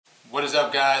What is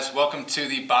up, guys? Welcome to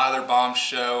the Byler Bomb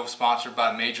Show, sponsored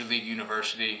by Major League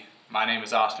University. My name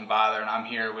is Austin Byler, and I'm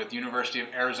here with University of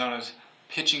Arizona's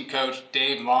pitching coach,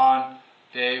 Dave Lawn.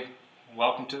 Dave,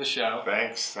 welcome to the show.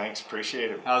 Thanks.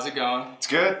 Appreciate it. How's it going? It's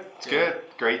good.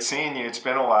 Great seeing you. It's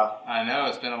been a while. I know,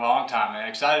 it's been a long time, man.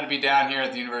 Excited to be down here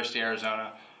at the University of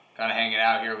Arizona, kind of hanging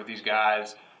out here with these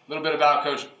guys. A little bit about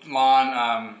Coach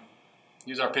Lawn.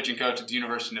 He was our pitching coach at the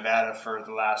University of Nevada for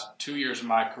the last 2 years of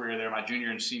my career there, my junior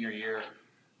and senior year.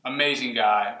 Amazing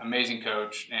guy, amazing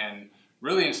coach, and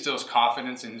really instills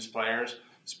confidence in his players,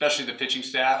 especially the pitching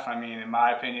staff. I mean, in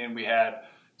my opinion, we had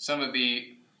some of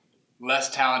the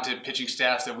less talented pitching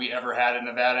staffs that we ever had in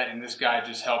Nevada, and this guy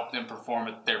just helped them perform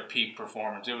at their peak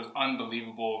performance. It was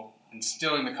unbelievable,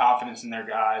 instilling the confidence in their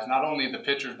guys, not only the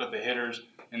pitchers but the hitters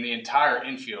and the entire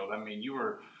infield. I mean, you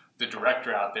were the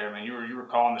director out there, man. You were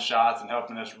calling the shots and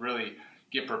helping us really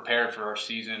get prepared for our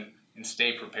season and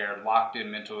stay prepared, locked in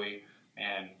mentally,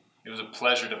 and it was a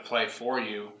pleasure to play for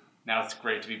you. Now it's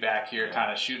great to be back here,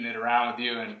 kind of shooting it around with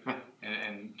you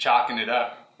and chalking it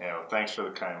up. Yeah, well, thanks for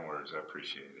the kind words. I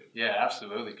appreciate it. Yeah,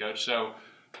 absolutely, Coach. So,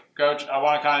 Coach, I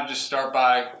want to kind of just start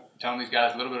by telling these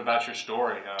guys a little bit about your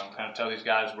story. Kind of tell these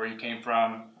guys where you came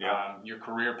from, your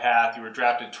career path. You were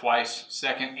drafted twice,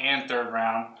 second and third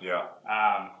round. Yeah.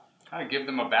 Kind of give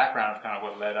them a background of kind of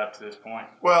what led up to this point.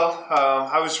 Well,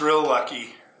 I was real lucky.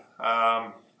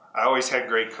 I always had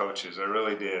great coaches. I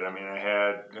really did. I mean, I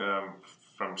had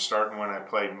from starting when I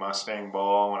played Mustang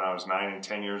ball when I was 9 and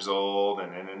 10 years old,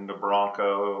 and then into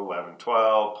Bronco, 11,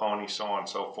 12, Pony, so on and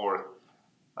so forth.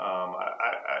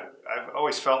 I've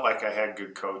always felt like I had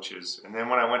good coaches. And then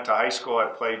when I went to high school, I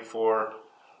played for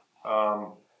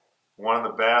one of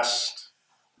the best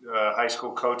high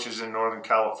school coaches in Northern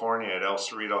California at El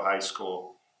Cerrito High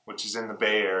School, which is in the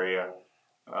Bay Area.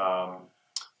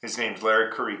 His name's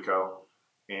Larry Carico,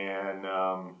 and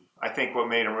I think what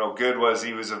made him real good was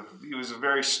he was a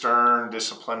very stern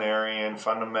disciplinarian.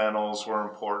 Fundamentals were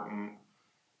important,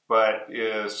 but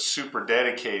super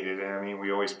dedicated. And I mean,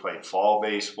 we always played fall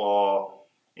baseball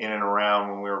in and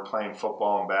around when we were playing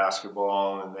football and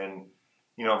basketball, and then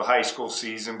the high school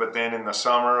season. But then in the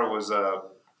summer, it was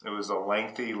a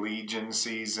lengthy Legion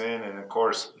season, and of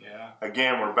course,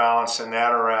 again, we're balancing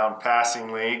that around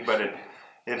passing league, but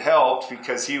it helped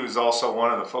because he was also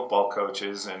one of the football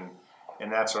coaches and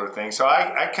that sort of thing. So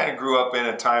I kind of grew up in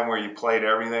a time where you played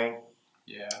everything,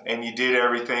 and you did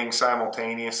everything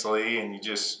simultaneously, and you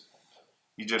just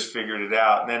figured it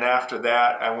out. And then after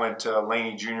that, I went to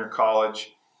Laney Junior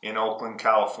College in Oakland,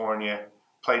 California,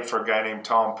 played for a guy named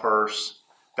Tom Purse.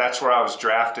 That's where I was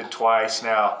drafted twice.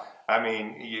 Now, I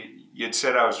mean, you'd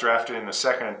said I was drafted in the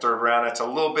second and third round. That's a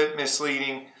little bit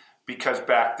misleading because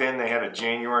back then they had a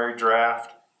January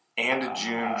draft and a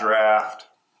June draft.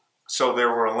 So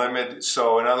there were limited.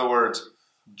 So in other words,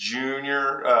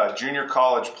 junior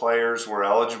college players were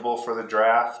eligible for the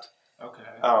draft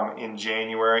in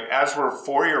January, as were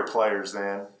four-year players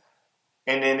then.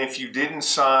 And then if you didn't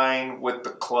sign with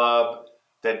the club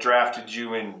that drafted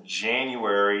you in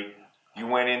January, you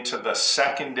went into the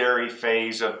secondary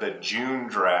phase of the June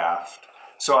draft.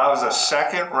 So I was a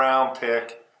second-round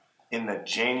pick in the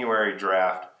January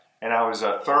draft, and I was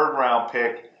a third-round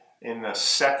pick in the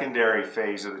secondary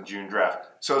phase of the June draft.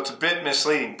 So it's a bit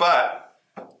misleading, but,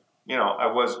 I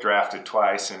was drafted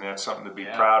twice, and that's something to be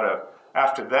proud of.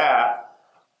 After that,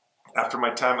 after my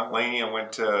time at Laney, I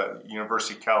went to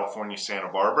University of California, Santa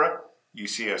Barbara,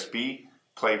 UCSB,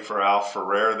 played for Al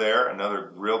Ferrer there,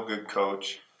 another real good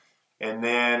coach. And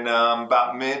then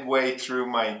about midway through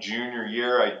my junior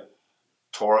year, I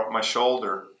tore up my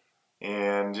shoulder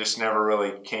and just never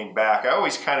really came back. I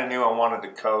always kind of knew I wanted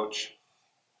to coach.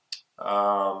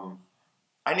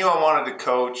 I knew I wanted to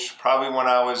coach probably when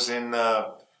I was in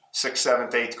the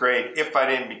 6th, 7th, 8th grade, if I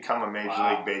didn't become a Major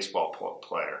League Baseball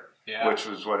player, which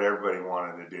was what everybody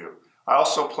wanted to do. I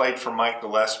also played for Mike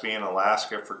Gillespie in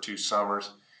Alaska for 2 summers.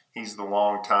 He's the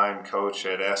longtime coach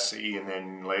at SC and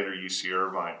then later UC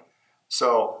Irvine.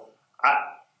 So,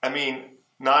 I mean,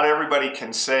 not everybody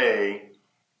can say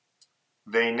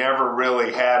they never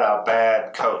really had a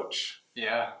bad coach.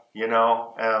 Yeah.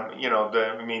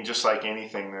 I mean, just like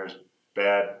anything, there's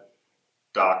bad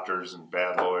doctors and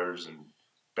bad lawyers and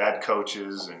bad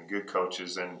coaches and good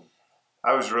coaches. And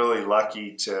I was really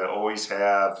lucky to always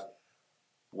have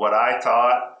what I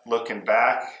thought, looking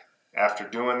back, after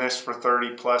doing this for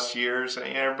 30 plus years,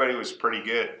 everybody was pretty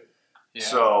good. Yeah.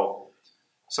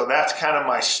 So that's kind of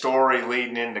my story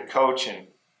leading into coaching,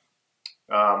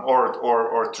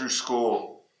 or through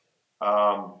school.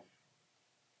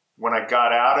 When I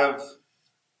got out of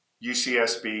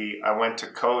UCSB, I went to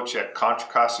coach at Contra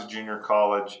Costa Junior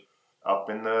College up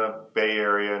in the Bay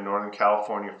Area, Northern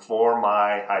California, for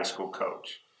my high school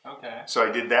coach. Okay. So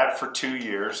I did that for 2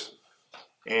 years.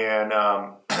 And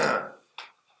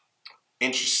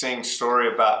interesting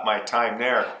story about my time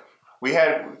there. We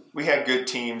had good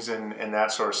teams and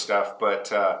that sort of stuff,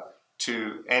 but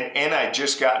and I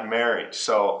just got married.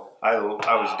 So I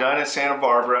was done at Santa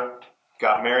Barbara,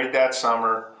 got married that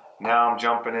summer. Now I'm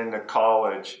jumping into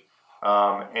college.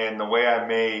 And the way I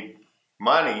made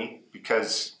money,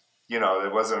 because,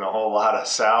 there wasn't a whole lot of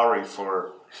salary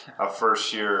for a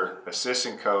first-year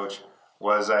assistant coach,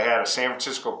 was I had a San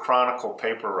Francisco Chronicle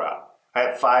paper route. I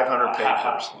had 500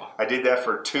 papers. I did that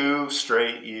for 2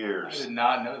 straight years. I did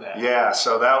not know that. Yeah,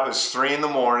 so that was 3 in the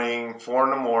morning, 4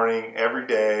 in the morning, every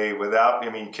day,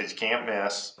 because you can't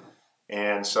miss.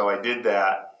 And so I did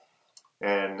that.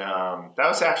 And that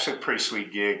was actually a pretty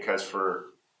sweet gig, because for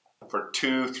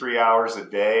 2-3 hours a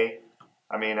day,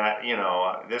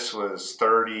 this was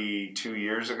 32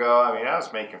 years ago. I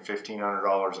was making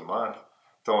 $1,500 a month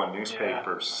throwing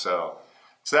newspapers. Yeah.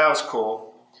 So that was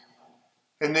cool.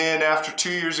 And then after 2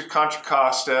 years at Contra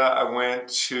Costa, I went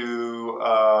to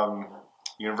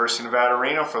University of Nevada,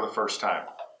 Reno for the first time.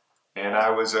 And I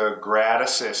was a grad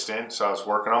assistant, so I was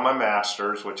working on my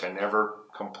master's, which I never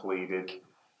completed.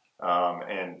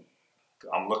 And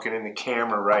I'm looking in the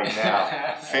camera right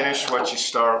now. Finish what you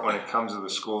start when it comes to the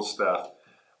school stuff.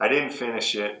 I didn't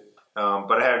finish it,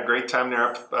 but I had a great time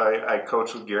there. I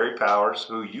coached with Gary Powers,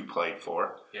 who you played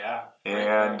for. Yeah.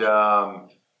 And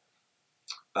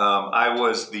I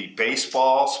was the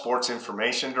baseball sports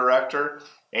information director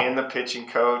and the pitching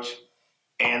coach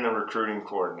and the recruiting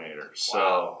coordinator.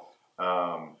 Wow.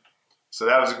 So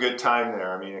that was a good time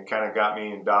there. It kind of got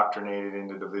me indoctrinated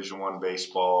into Division I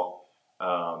baseball.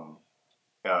 A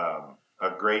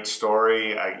great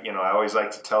story. I always like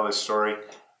to tell this story.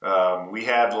 We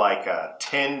had like a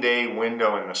 10-day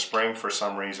window in the spring for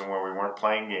some reason where we weren't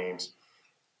playing games.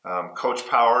 Coach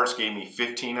Powers gave me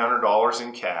 $1,500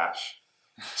 in cash,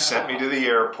 sent me to the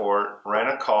airport, rent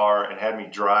a car, and had me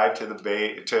drive to the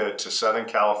Bay to Southern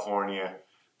California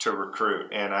to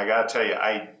recruit. And I got to tell you,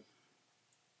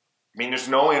 there's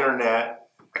no internet.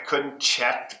 I couldn't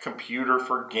check the computer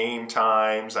for game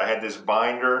times. I had this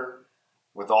binder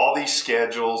with all these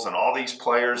schedules and all these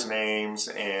players' names,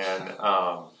 and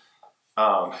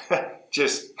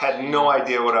just had no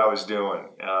idea what I was doing.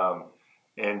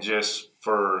 And just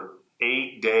for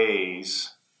 9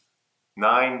 days,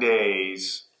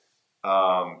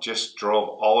 just drove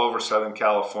all over Southern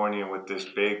California with this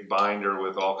big binder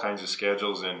with all kinds of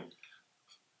schedules and,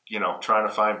 trying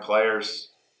to find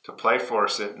players to play for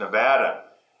us at Nevada.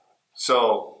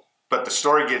 So, but the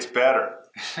story gets better.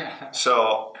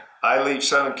 So I leave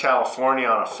Southern California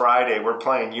on a Friday. We're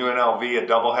playing UNLV, a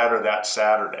doubleheader that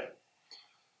Saturday.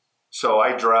 So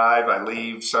I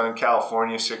leave Southern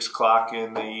California 6 o'clock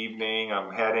in the evening.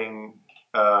 I'm heading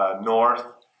north,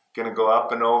 going to go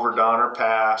up and over Donner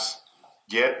Pass,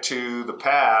 get to the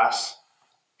pass,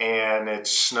 and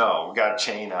it's snow. We got a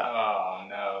chain up. Oh,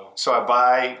 no. So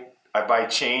I buy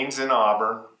chains in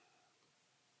Auburn,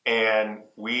 and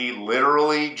we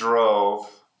literally drove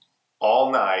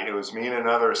all night. It was me and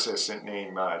another assistant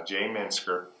named Jay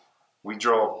Minsker. We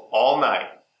drove all night.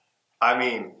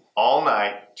 All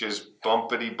night, just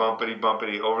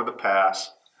bumpity over the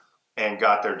pass, and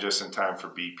got there just in time for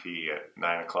BP at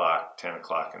 9 o'clock, 10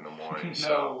 o'clock in the morning.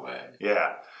 No way.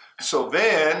 Yeah. So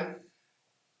then,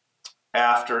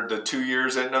 after the 2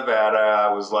 years at Nevada,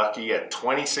 I was lucky at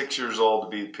 26 years old to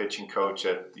be the pitching coach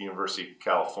at the University of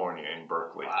California in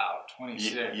Berkeley. Wow,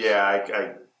 26.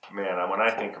 Yeah, man, when I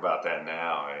think about that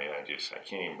now, I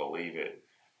can't even believe it.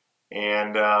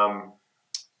 And I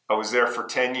was there for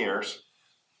 10 years.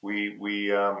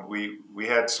 We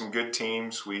had some good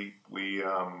teams. We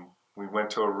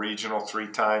went to a regional 3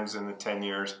 times in the 10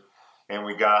 years, and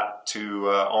we got to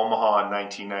Omaha in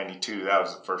 1992. That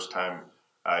was the first time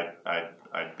I'd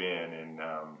been, and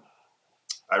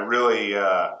I really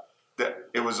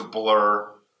it was a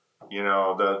blur.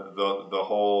 The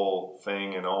whole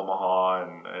thing in Omaha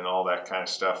and all that kind of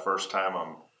stuff. First time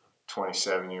I'm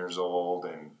 27 years old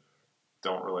and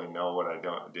don't really know what I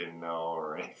didn't know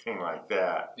or anything like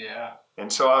that. Yeah.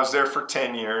 And so I was there for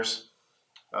 10 years.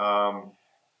 And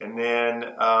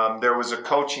then there was a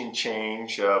coaching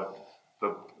change. The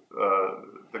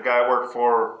guy I worked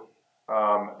for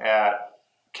at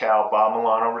Cal, Bob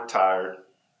Milano, retired.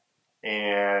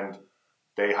 And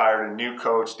they hired a new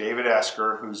coach, David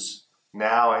Esker, who's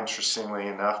now, interestingly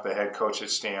enough, the head coach at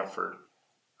Stanford.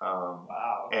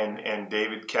 Wow. And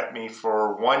David kept me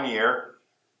for 1 year.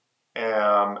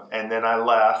 And then I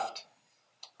left.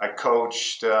 I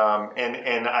coached,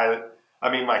 and I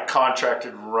mean, my contract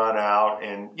had run out,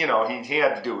 and he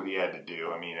had to do what he had to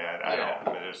do. I mean, I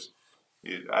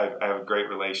have a great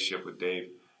relationship with Dave.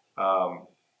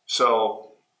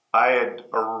 So I had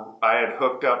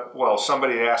hooked up. Well,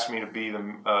 somebody asked me to be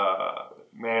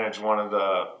manage one of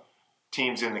the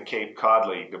teams in the Cape Cod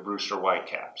League, the Brewster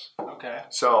Whitecaps. Okay.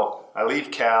 So I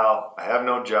leave Cal. I have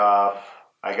no job.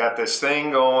 I got this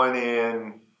thing going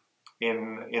in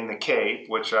the Cape,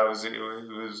 which it was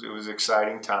an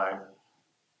exciting time.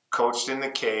 Coached in the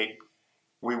Cape.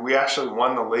 We actually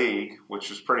won the league, which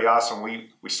was pretty awesome. We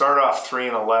started off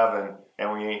 3-11,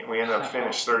 and we ended up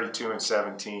finished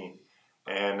 32-17,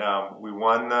 and we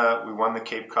won the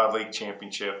Cape Cod League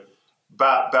championship.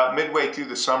 About midway through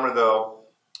the summer, though,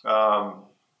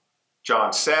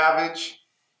 John Savage,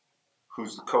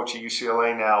 who's the coach at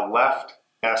UCLA now, left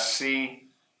SC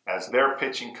as their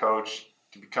pitching coach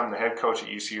to become the head coach at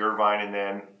UC Irvine, and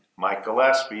then Mike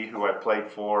Gillespie, who I played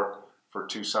for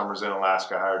 2 summers in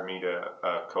Alaska, hired me to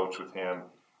coach with him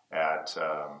at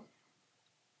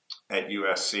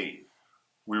USC.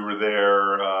 We were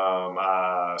there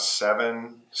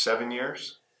 7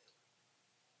 years,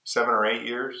 7 or 8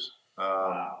 years.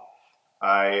 Wow.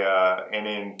 And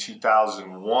in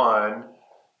 2001,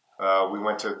 we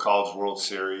went to the College World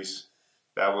Series.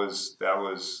 That was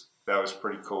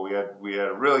pretty cool. We had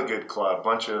a really good club.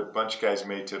 Bunch of guys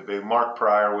made to big. Mark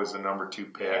Pryor was the number 2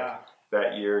 pick. Yeah.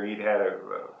 That year. He'd had an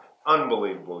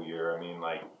unbelievable year. I mean,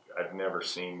 like I've never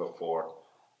seen before.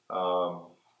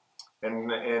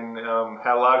 And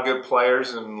had a lot of good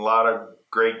players and a lot of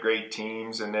great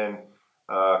teams. And then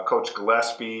Coach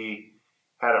Gillespie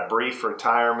had a brief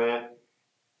retirement.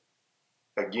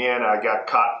 Again, I got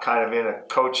caught kind of in a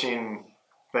coaching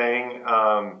thing.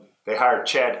 They hired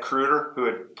Chad Kruger, who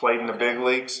had played in the big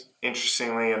leagues.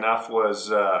 Interestingly enough, was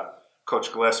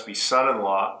Coach Gillespie's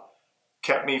son-in-law.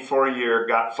 Kept me for a year,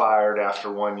 got fired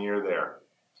after 1 year there.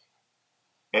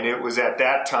 And it was at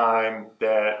that time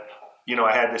that,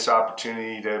 I had this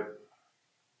opportunity to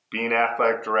be an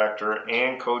athletic director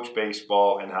and coach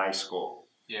baseball in high school.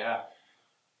 Yeah.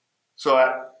 So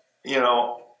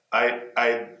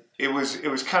it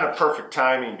was kind of perfect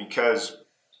timing, because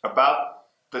about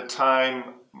the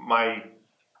time my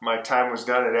time was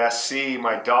done at SC,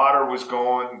 my daughter was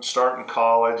starting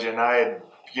college, and I had,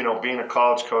 being a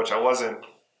college coach, I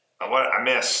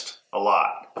missed a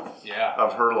lot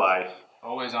of her life.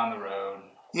 Always on the road.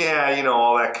 Yeah,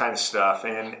 all that kind of stuff.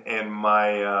 And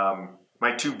my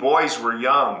 2 boys were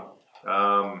young.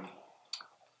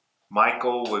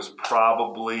 Michael was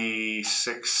probably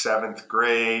 6th, 7th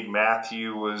grade.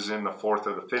 Matthew was in the 4th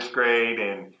or the 5th grade,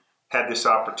 and had this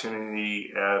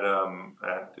opportunity at a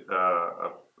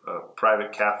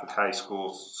private Catholic high school,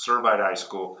 Servite High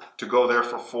School, to go there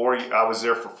for 4 years. I was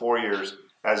there for 4 years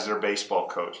as their baseball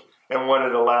coach. And what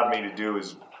it allowed me to do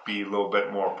is be a little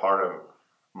bit more part of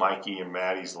Mikey and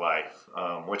Maddie's life,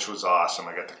 which was awesome.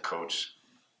 I got to coach.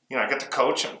 I got to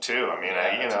coach them too. I mean,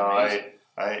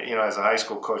 as a high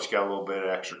school coach, got a little bit of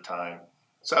extra time.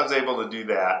 So I was able to do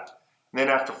that. And then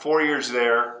after 4 years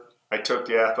there, I took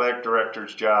the athletic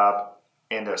director's job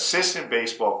and assistant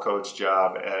baseball coach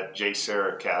job at J.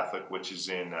 Sarah Catholic, which is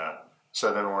in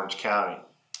Southern Orange County.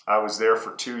 I was there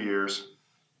for 2 years,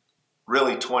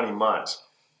 really 20 months.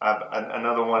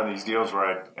 Another one of these deals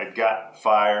where I got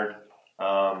fired.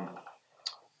 I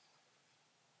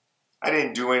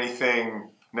didn't do anything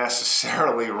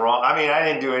necessarily wrong. I mean, I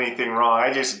didn't do anything wrong.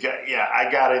 I just held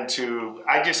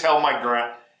my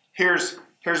ground. Here's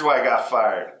why I got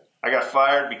fired. I got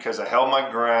fired because I held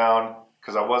my ground,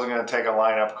 because I wasn't going to take a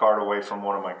lineup card away from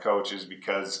one of my coaches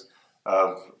because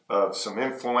of some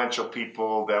influential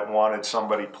people that wanted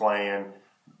somebody playing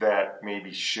that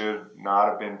maybe should not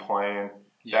have been playing,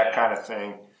 that kind of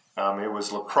thing. It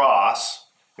was lacrosse.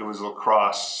 It was a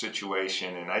lacrosse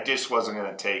situation, and I just wasn't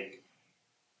going to take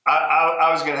 –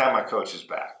 I was going to have my coaches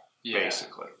back,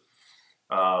 basically.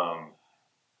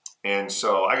 And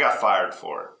so I got fired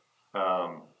for it.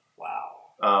 Wow.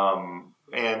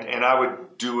 And I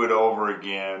would do it over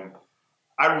again.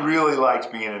 I really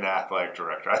liked being an athletic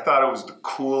director. I thought it was the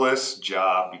coolest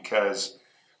job because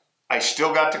I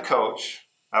still got to coach.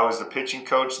 I was the pitching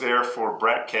coach there for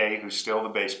Brett Kay, who's still the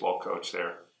baseball coach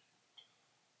there.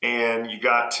 And you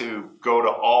got to go to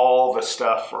all the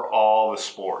stuff for all the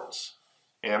sports.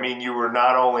 And I mean, you were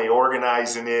not only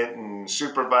organizing it and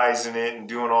supervising it and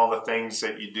doing all the things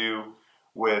that you do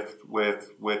with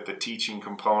the teaching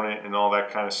component and all that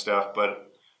kind of stuff,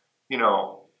 but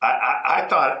I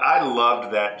thought I loved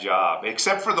that job,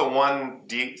 except for the one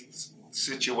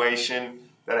situation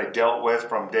that I dealt with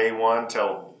from day one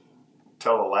till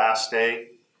the last day.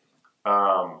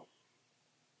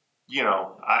 you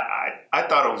know, I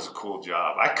thought it was a cool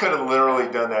job. I could have literally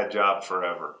done that job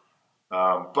forever.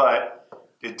 But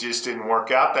it just didn't work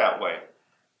out that way.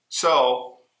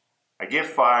 So I get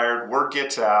fired, word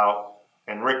gets out,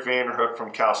 and Rick Vanderhook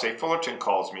from Cal State Fullerton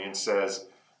calls me and says,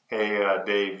 hey,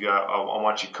 Dave, I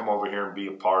want you to come over here and be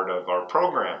a part of our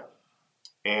program.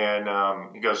 And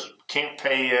he goes, can't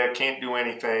pay you, can't do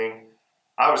anything.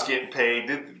 I was getting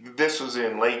paid. This was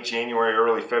in late January,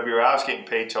 early February. I was getting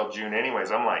paid till June anyways.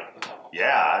 I'm like,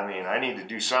 yeah, I mean, I need to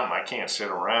do something. I can't sit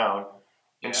around.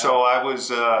 And so I was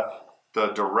the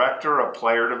director of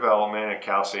player development at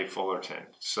Cal State Fullerton.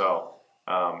 So,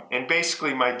 and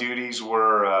basically my duties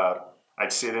were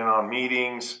I'd sit in on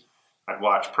meetings. I'd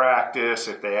watch practice.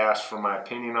 If they asked for my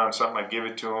opinion on something, I'd give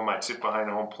it to them. I'd sit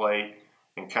behind home plate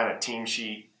and kind of team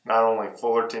sheet not only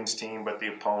Fullerton's team but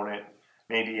the opponent.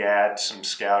 Maybe add some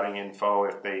scouting info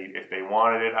if they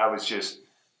wanted it. I was just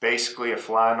basically a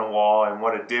fly on the wall, and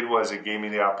what it did was it gave me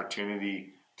the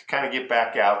opportunity to kind of get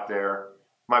back out there.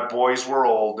 My boys were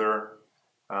older,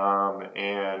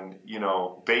 and you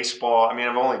know, baseball. I mean,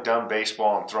 I've only done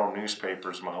baseball and thrown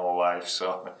newspapers my whole life,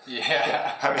 so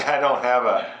yeah. I mean, I don't have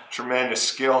a tremendous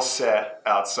skill set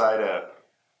outside of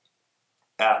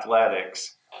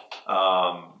athletics,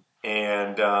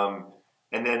 and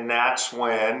then that's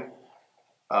when.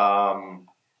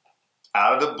 Out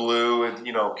of the blue,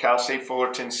 you know, Cal State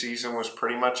Fullerton season was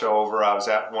pretty much over. I was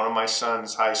at one of my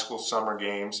son's high school summer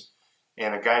games,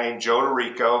 and a guy named Joe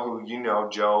DeRico, who you know,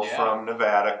 Joe from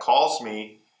Nevada, calls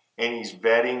me, and he's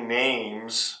vetting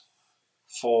names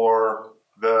for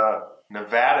the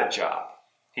Nevada job.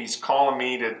 He's calling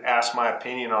me to ask my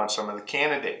opinion on some of the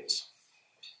candidates.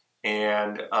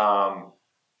 And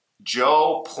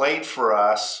Joe played for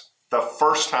us the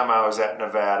first time I was at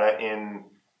Nevada in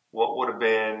what would have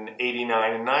been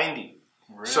 89 and 90.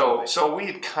 Really? So we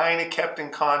had kind of kept in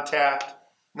contact,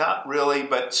 not really,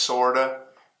 but sort of.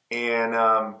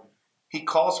 And he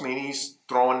calls me and he's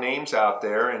throwing names out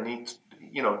there, and he,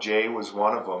 you know, Jay was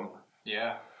one of them.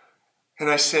 Yeah. And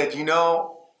I said,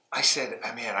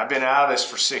 man, I've been out of this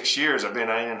for 6 years. I've been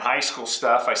in high school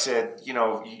stuff. I said, you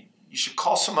know, you should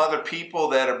call some other people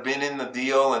that have been in the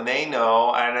deal and they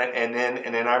know. And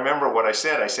then I remember what I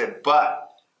said. I said, but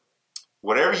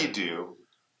whatever you do,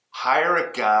 hire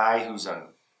a guy who's a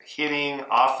hitting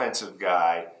offensive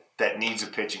guy that needs a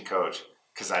pitching coach,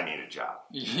 because I need a job.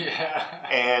 Yeah.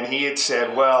 And he had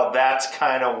said, well, that's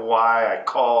kind of why I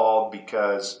called,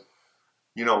 because,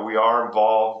 you know, we are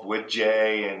involved with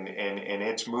Jay and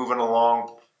it's moving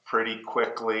along pretty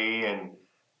quickly. And,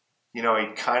 you know,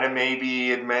 he kind of maybe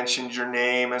had mentioned your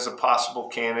name as a possible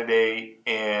candidate.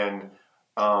 And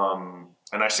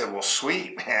I said, well,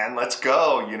 sweet, man, let's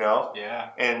go, you know? Yeah.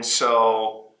 And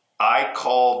so I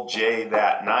called Jay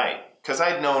that night because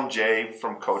I'd known Jay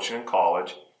from coaching in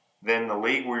college. Then the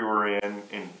league we were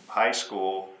in high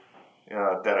school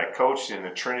that I coached in, the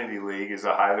Trinity League, is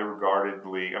a highly regarded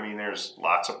league. I mean, there's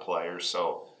lots of players,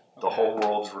 so the whole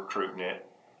world's recruiting it.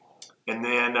 And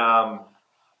then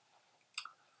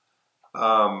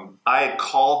I had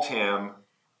called him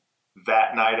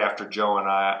that night after Joe and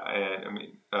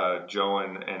Joe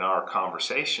and our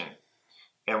conversation.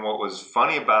 And what was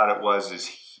funny about it was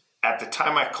at the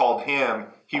time I called him,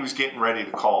 he was getting ready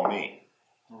to call me.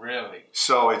 Really?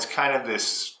 So it's kind of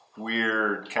this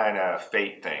weird kind of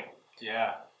fate thing.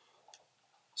 Yeah.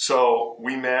 So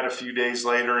we met a few days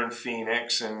later in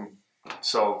Phoenix, and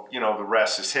so, you know, the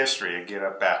rest is history. I get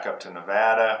back up to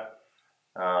Nevada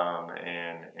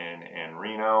and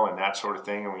Reno and that sort of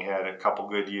thing, and we had a couple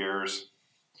good years.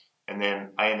 And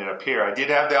then I ended up here. I did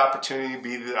have the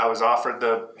opportunity I was offered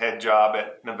the head job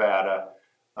at Nevada.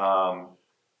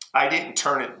 I didn't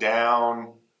turn it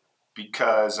down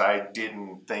because I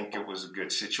didn't think it was a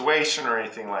good situation or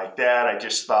anything like that. I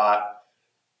just thought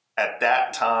at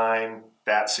that time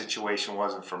that situation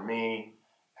wasn't for me.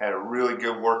 Had a really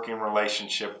good working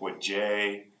relationship with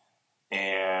Jay,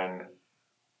 and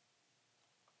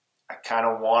I kind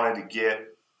of wanted to get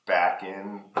back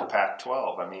in the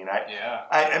Pac-12. I mean,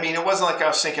 I mean, it wasn't like I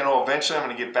was thinking, oh, eventually I'm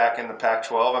going to get back in the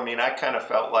Pac-12. I mean, I kind of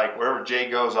felt like wherever Jay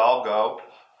goes, I'll go,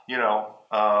 you know,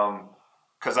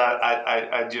 because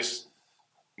I just,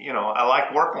 you know, I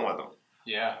like working with him.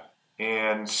 Yeah.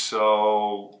 And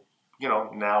so, you know,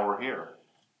 now we're here.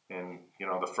 And, you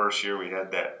know, the first year we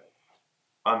had that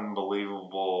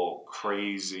unbelievable,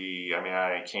 crazy, I mean,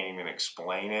 I can't even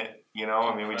explain it, you know.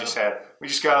 I mean, we just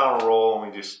got on a roll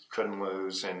and we just couldn't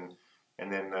lose. And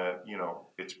then, you know,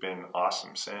 it's been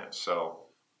awesome since. So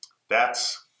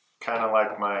that's kind of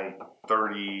like my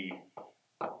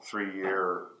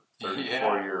 34-year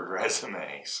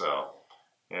resume. So,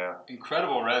 Yeah.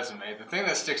 Incredible resume. The thing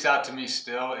that sticks out to me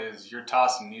still is you're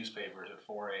tossing newspapers at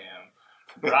 4 a.m.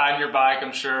 Riding your bike,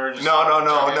 I'm sure. Just No, car.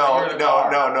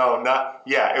 not.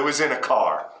 Yeah, it was in a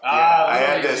car. Ah, I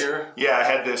had easier. this. Yeah, I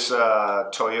had this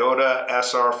Toyota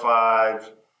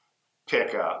SR5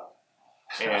 pickup,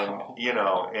 and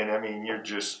and I mean, you're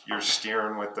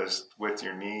steering with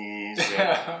your knees.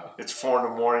 And it's 4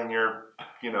 a.m. You're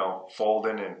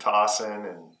folding and tossing,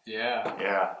 and yeah.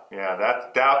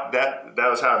 That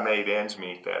was how I made ends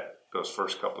meet. Those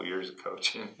first couple of years of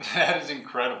coaching. That is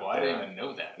incredible. I didn't even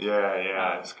know that.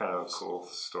 Yeah, it's kind of a cool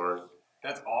story.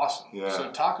 That's awesome. Yeah. So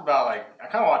talk about, I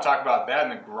kind of want to talk about that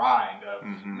and the grind of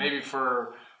maybe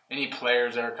for any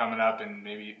players that are coming up and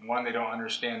maybe one, they don't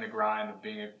understand the grind of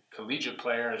being a collegiate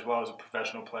player as well as a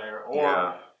professional player,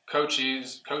 or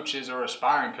coaches or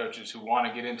aspiring coaches who want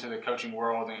to get into the coaching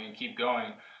world and keep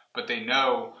going, but they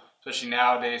know, especially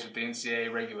nowadays with the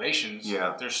NCAA regulations,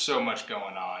 there's so much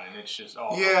going on, and it's just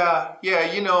all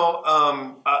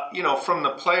from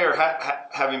the player,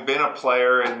 having been a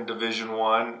player in Division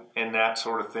I and that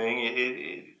sort of thing,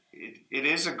 it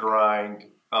is a grind,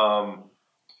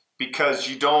 because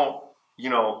you don't,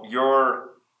 your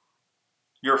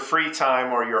free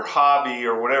time or your hobby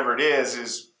or whatever it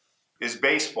is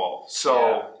baseball.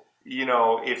 So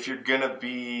if you're gonna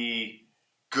be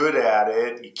good at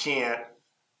it, you can't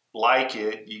like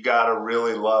it, you got to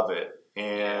really love it,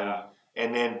 and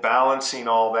then balancing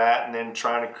all that, and then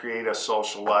trying to create a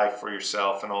social life for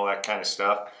yourself and all that kind of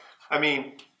stuff. I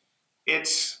mean, I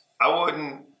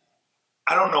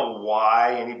don't know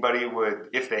why anybody would,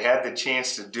 if they had the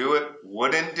chance to do it,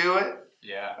 wouldn't do it.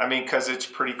 Yeah. I mean, because it's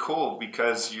pretty cool,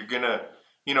 because you're gonna,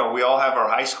 we all have our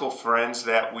high school friends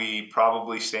that we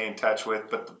probably stay in touch with,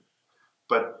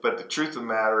 but the truth of the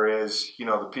matter is,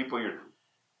 the people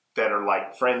that are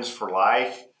like friends for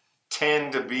life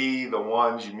tend to be the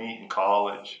ones you meet in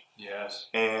college. Yes.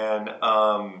 And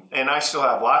I still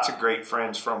have lots of great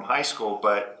friends from high school,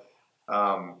 but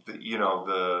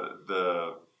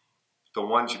the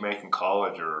ones you make in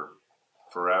college are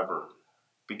forever,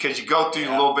 because you go through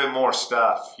a little bit more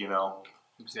stuff,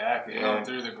 Exactly. Going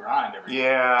through the grind every day.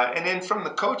 Yeah, and then from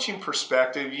the coaching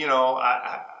perspective,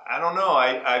 I don't know.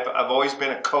 I've always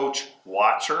been a coach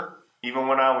watcher, even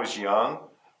when I was young.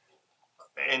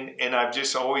 And I've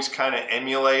just always kind of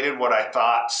emulated what I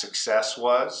thought success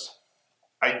was.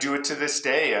 I do it to this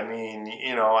day. I mean,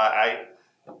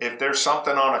 if there's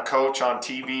something on a coach on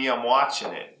TV, I'm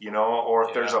watching it, or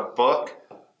if there's a book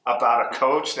about a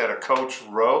coach that a coach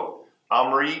wrote,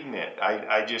 I'm reading it.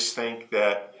 I just think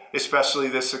that, especially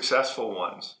the successful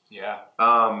ones. Yeah.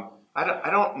 I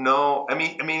don't know. I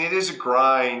mean, it is a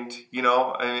grind,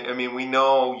 I mean, we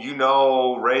know,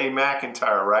 Ray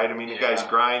McIntyre, right? I mean, the guy's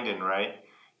grinding, right?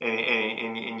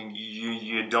 And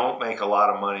you don't make a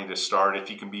lot of money to start if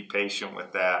you can be patient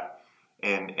with that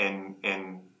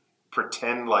and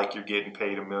pretend like you're getting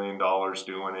paid $1 million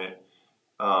doing it.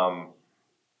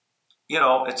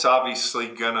 It's obviously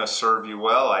gonna serve you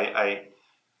well. I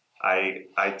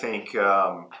think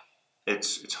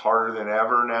it's harder than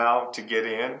ever now to get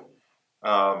in.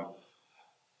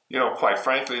 Quite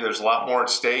frankly, there's a lot more at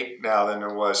stake now than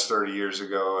there was 30 years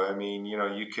ago. I mean,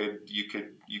 you could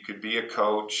be a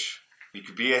coach, you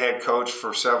could be a head coach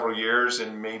for several years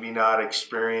and maybe not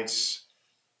experience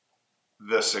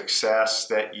the success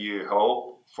that you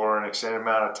hope for an extended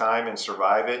amount of time and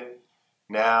survive it.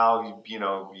 Now, you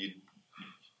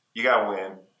got to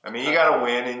win. I mean, you got to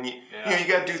win, and you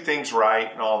got to do things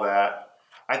right and all that.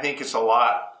 I think it's a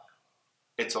lot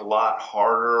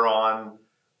harder on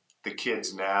the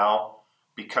kids now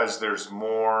because there's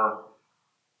more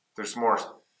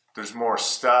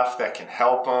stuff that can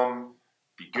help them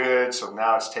be good. So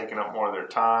now it's taking up more of their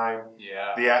time.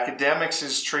 Yeah. The academics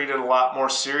is treated a lot more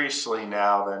seriously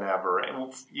now than ever,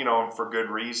 and for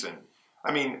good reason.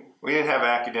 I mean, we didn't have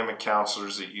academic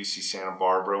counselors at UC Santa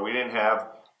Barbara. We didn't have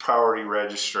priority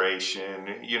registration.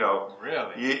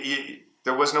 Really?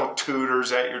 There was no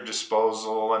tutors at your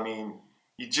disposal. I mean,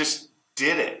 you just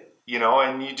did it,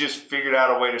 and you just figured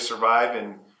out a way to survive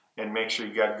and make sure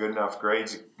you got good enough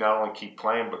grades to not only keep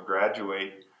playing but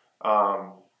graduate.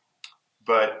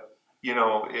 But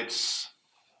it's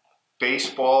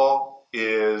baseball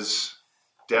is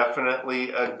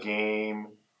definitely a game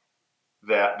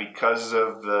that, because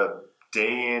of the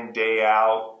day in, day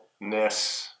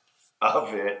outness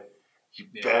of it, you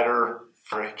better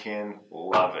freaking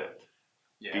love it.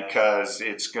 Yeah. Because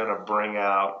it's going to bring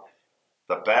out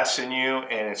the best in you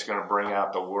and it's going to bring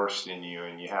out the worst in you,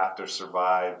 and you have to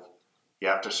survive. You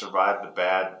have to survive the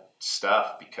bad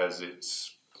stuff because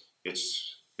it's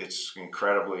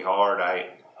incredibly hard.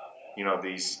 you know,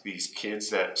 these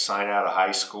kids that sign out of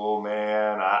high school,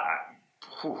 man, I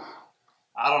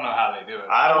don't know how they do it.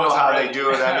 I don't know how ready. they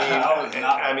do it. I mean,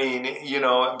 I mean, you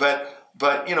know, but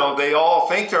you know, they all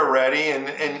think they're ready,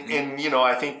 and you know,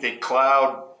 I think they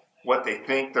cloud what they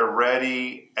think they're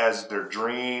ready as their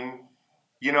dream.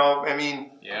 You know, I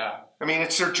mean, yeah. I mean,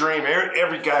 it's their dream.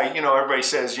 Every guy, you know, everybody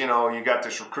says, you know, you got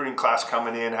this recruiting class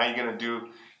coming in. How you going to do?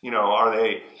 You know, are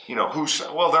they? You know,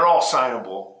 well, they're all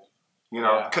signable. You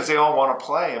know, because they all want to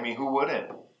play. I mean, who wouldn't?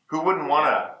 Who wouldn't want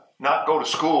to not go to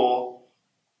school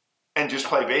and just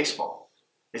play baseball?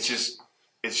 It's just,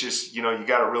 you know, you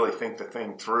got to really think the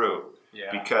thing through,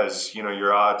 because, you know,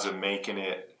 your odds of making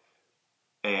it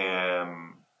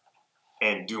and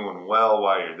doing well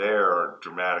while you're there are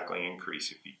dramatically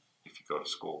increase if you go to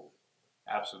school.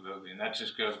 Absolutely, and that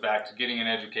just goes back to getting an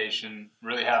education,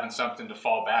 really having something to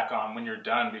fall back on when you're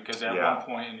done, because at one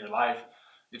point in your life,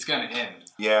 it's going to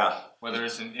end. Yeah. Whether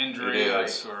it's an injury, or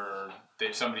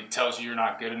if somebody tells you you're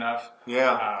not good enough.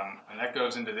 Yeah. And that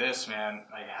goes into this, man.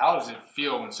 Like, how does it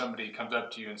feel when somebody comes up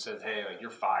to you and says, "Hey, like, you're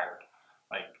fired,"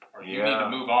 like, or you need to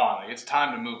move on? Like, it's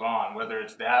time to move on, whether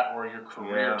it's that or your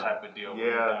career type of deal.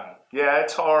 Yeah,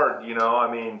 it's hard. You know,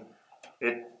 I mean,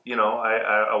 you know,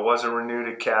 I wasn't renewed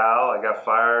at Cal. I got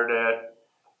fired at,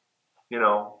 you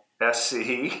know,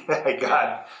 SC. I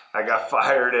got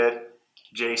fired at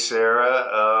J.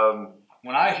 Sarah.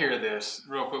 When I hear this,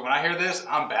 real quick,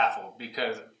 I'm baffled,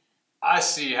 because I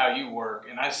see how you work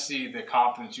and I see the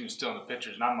confidence you instill in the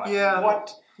pitchers, and I'm like,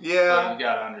 what? Yeah. But you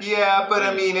gotta understand. Yeah, but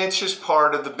I mean, it's just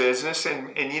part of the business,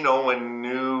 and you know, when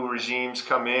new regimes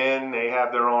come in, they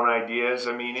have their own ideas.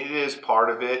 I mean, it is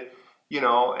part of it, you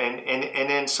know, and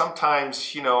then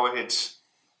sometimes, you know,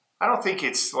 I don't think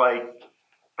it's like,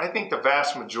 I think the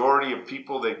vast majority of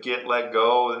people that get let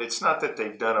go, it's not that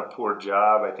they've done a poor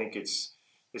job. I think it's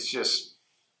just,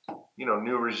 you know,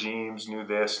 new regimes, new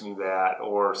this, new that,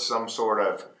 or some sort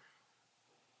of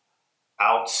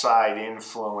outside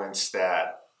influence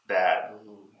that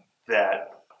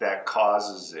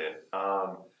causes it.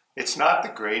 It's not the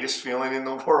greatest feeling in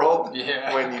the world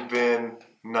when you've been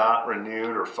not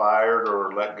renewed or fired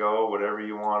or let go, whatever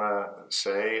you want to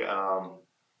say.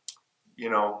 You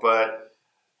know, but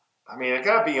I mean, I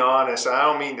gotta be honest. I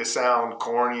don't mean to sound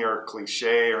corny or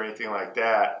cliche or anything like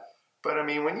that, but I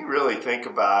mean, when you really think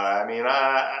about it, I mean,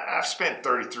 I've spent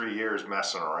 33 years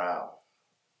messing around.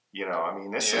 You know, I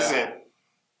mean, this isn't.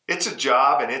 It's a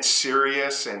job, and it's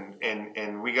serious,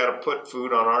 and we got to put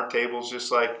food on our tables just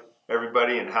like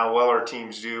everybody, and how well our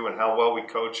teams do and how well we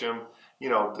coach them. You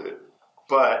know,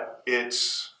 but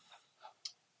it's.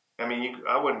 I mean,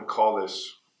 I wouldn't call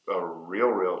this a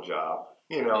real job.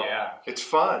 You know, it's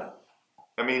fun.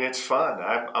 I mean, it's fun.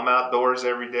 I'm outdoors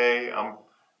every day.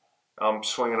 I'm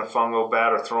swinging a fungo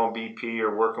bat or throwing BP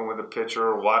or working with a pitcher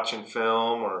or watching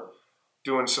film or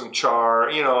doing some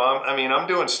char. You know, I'm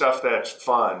doing stuff that's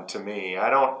fun to me. I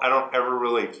don't ever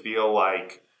really feel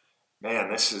like, man,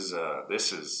 this is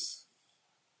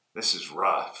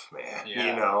rough, man.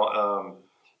 You know,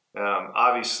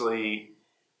 obviously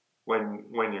when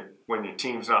your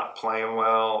team's not playing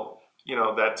well, you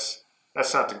know, that's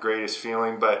not the greatest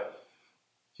feeling, but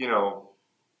you know,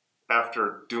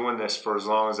 after doing this for as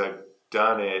long as I've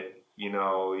done it, you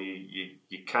know, you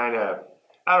kind of,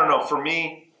 I don't know, for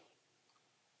me,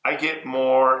 I get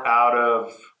more out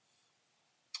of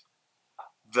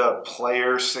the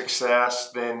player's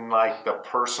success than like the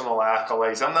personal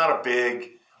accolades. I'm not a big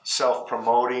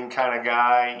self-promoting kind of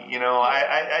guy. You know,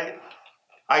 I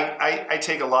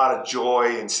take a lot of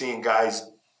joy in seeing guys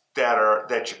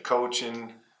that you're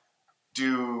coaching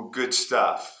do good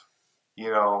stuff. You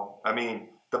know, I mean,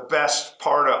 the best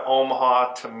part of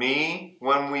Omaha to me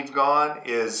when we've gone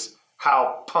is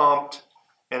how pumped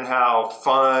and how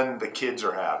fun the kids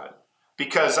are having,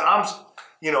 because I'm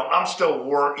still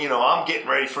I'm getting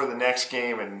ready for the next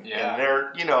game, and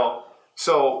they're, you know,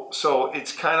 so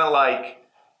it's kind of like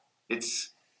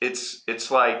it's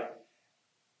like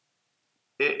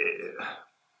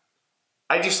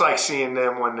I just like seeing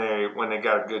them when they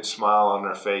got a good smile on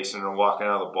their face and they're walking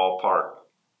out of the ballpark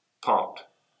pumped.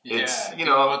 It's, you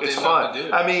know, it's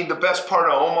fun. I mean, the best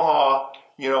part of Omaha,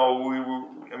 you know,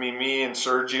 me and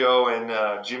Sergio and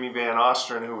Jimmy Van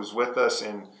Osteren, who was with us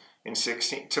in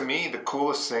 16. To me, the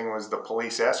coolest thing was the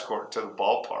police escort to the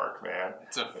ballpark, man.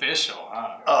 It's official,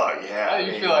 huh? Oh yeah.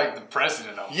 You feel like the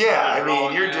president of it. Yeah, I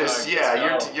mean, you're just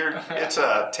you're it's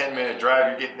a 10-minute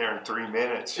drive. You're getting there in 3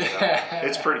 minutes. You know?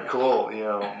 It's pretty cool, you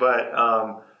know. But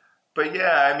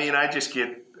yeah, I mean, at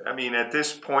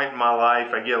this point in my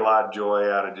life, I get a lot of joy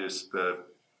out of just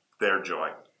their joy.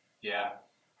 Yeah.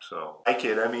 So I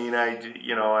kid. I mean, I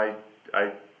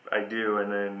I do,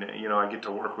 and then I get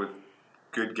to work with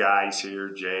good guys here,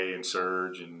 Jay and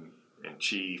Serge and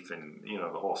Chief, and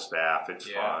the whole staff. It's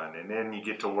fun, and then you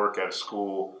get to work at a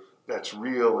school that's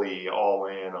really all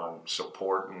in on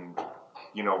supporting,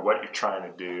 what you're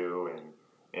trying to do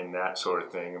and that sort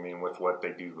of thing. I mean, with what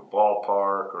they do, the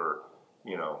ballpark, or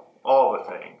all the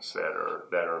things that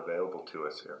are available to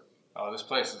us here. Oh, this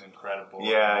place is incredible.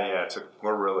 Yeah.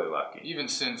 We're really lucky. Even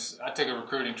since I took a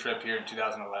recruiting trip here in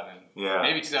 2011,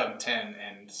 maybe 2010,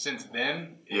 and since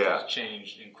then it has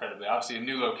changed incredibly. Obviously, a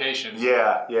new location.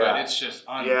 Yeah. But it's just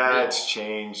unreal. Yeah, it's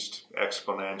changed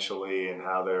exponentially, and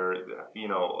how they're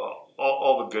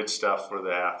all the good stuff for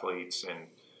the athletes and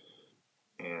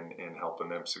helping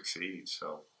them succeed.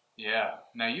 So. Yeah.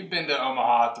 Now, you've been to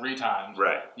Omaha 3 times.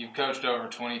 Right. You've coached over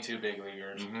 22 big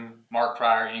leaguers. Mm-hmm. Mark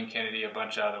Pryor, Ian Kennedy, a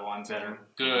bunch of other ones that Mm-hmm. are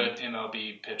good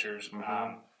MLB pitchers.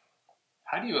 Mm-hmm.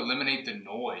 How do you eliminate the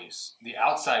noise, the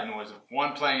outside noise of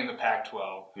one playing in the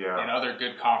Pac-12 and other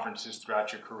good conferences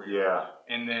throughout your career? Yeah.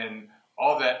 And then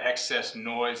all that excess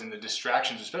noise and the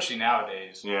distractions, especially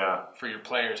nowadays, for your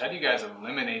players. How do you guys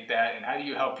eliminate that, and how do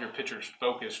you help your pitchers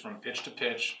focus from pitch to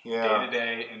pitch, day to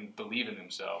day, and believe in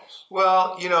themselves?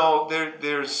 Well,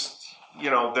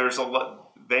 there's a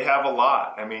lot. They have a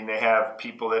lot. I mean, they have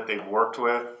people that they've worked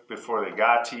with before they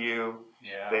got to you.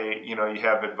 Yeah. They, you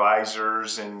have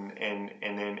advisors, and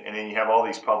then you have all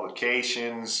these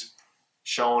publications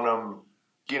showing them,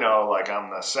 like I'm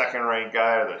the second ranked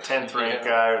guy or the 10th ranked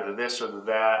guy or the this or the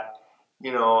that.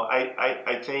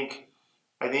 I think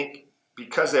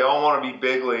because they all want to be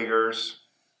big leaguers,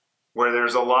 where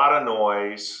there's a lot of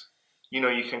noise,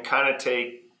 you can kind of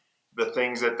take the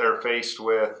things that they're faced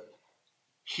with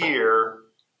here,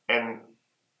 and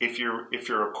if you're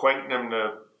equating them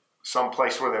to some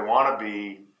place where they want to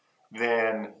be,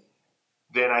 then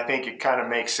I think it kind of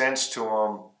makes sense to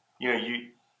them.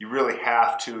 You really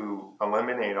have to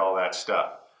eliminate all that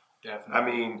stuff. Definitely. I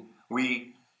mean,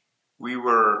 we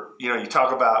were, you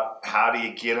talk about how do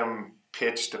you get them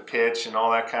pitch to pitch and all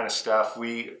that kind of stuff.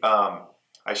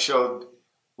 I showed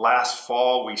last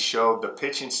fall, we showed the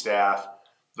pitching staff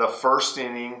the first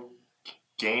inning,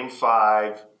 Game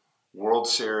 5, World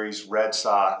Series, Red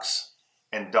Sox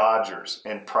and Dodgers,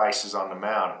 and Price is on the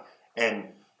mound. And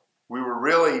we were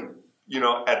really,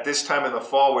 at this time in the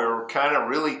fall, we were kind of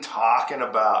really talking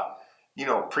about,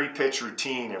 pre-pitch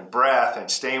routine and breath and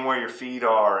staying where your feet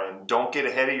are and don't get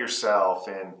ahead of yourself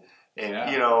and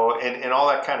all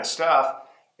that kind of stuff.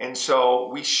 And so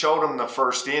we showed them the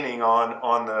first inning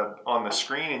on the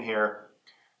screen in here,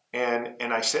 and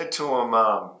I said to him,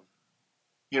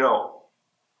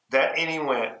 that inning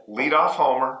went leadoff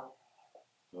homer,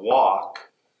 walk,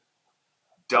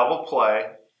 double play,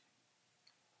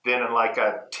 then in like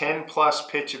a 10-plus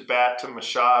pitch at bat to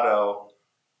Machado,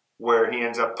 where he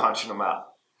ends up punching him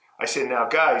out. I said, now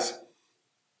guys,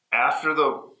 after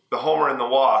the homer and the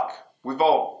walk, we've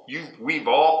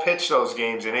all pitched those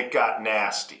games and it got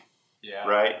nasty. Yeah.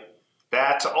 Right?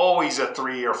 That's always a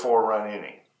 3 or 4 run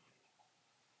inning.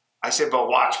 I said, but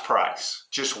watch Price.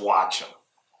 Just watch him.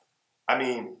 I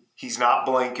mean, he's not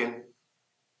blinking.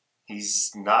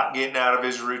 He's not getting out of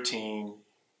his routine.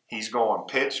 He's going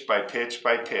pitch by pitch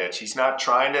by pitch. He's not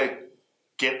trying to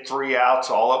get 3 outs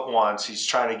all at once. He's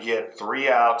trying to get 3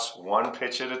 outs, 1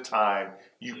 pitch at a time.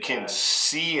 You can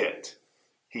see it.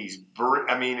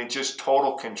 It's just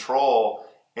total control.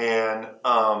 And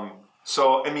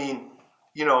so, I mean,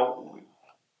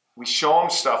 we show him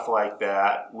stuff like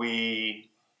that. We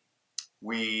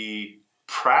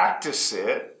practice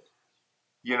it.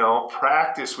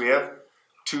 Practice. We have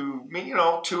 2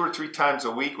 or 3 times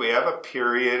a week. We have a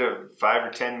period of 5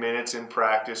 or 10 minutes in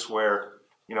practice where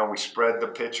we spread the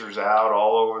pitchers out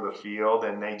all over the field,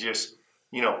 and they just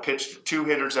pitch the 2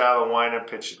 hitters out of the windup,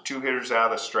 pitch the 2 hitters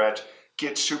out of the stretch.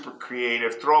 Get super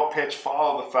creative, throw a pitch,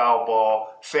 follow the foul ball,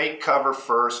 fake cover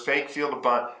first, fake field a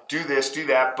bunt, do this, do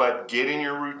that, but get in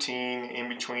your routine in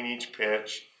between each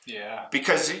pitch. Yeah.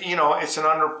 Because it's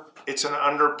an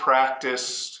under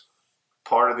practiced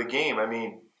part of the game. I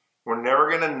mean, we're never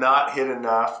going to not hit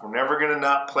enough. We're never going to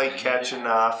not play catch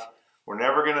enough. We're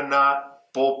never going to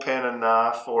not bullpen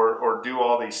enough or do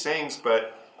all these things.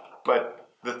 But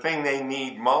the thing they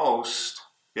need most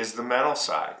is the mental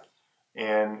side.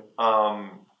 And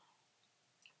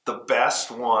the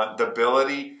best one, the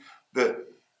ability, the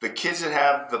kids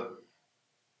that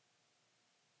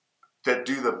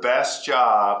do the best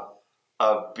job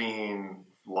of being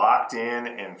locked in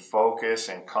and focused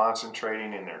and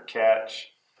concentrating in their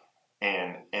catch,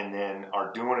 and then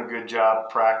are doing a good job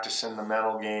practicing the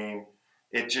mental game.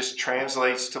 It just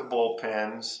translates to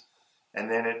bullpens, and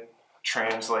then it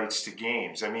translates to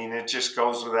games. I mean, it just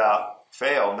goes without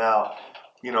fail. Now,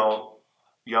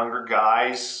 younger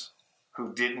guys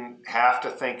who didn't have to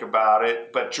think about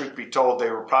it, but truth be told, they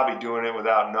were probably doing it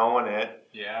without knowing it.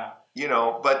 Yeah.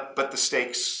 But the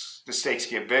stakes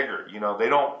get bigger.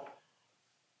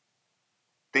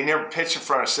 They never pitch in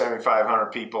front of 7,500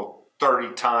 people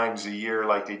 30 times a year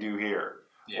like they do here.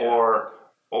 Yeah.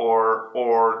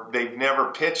 Or they've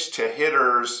never pitched to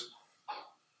hitters.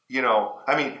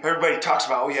 Everybody talks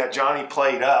about, Johnny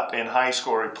played up in high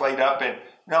school. Or he played up in.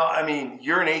 No,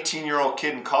 you're an 18-year-old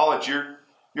kid in college.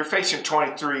 You're facing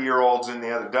 23-year-olds in the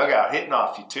other dugout hitting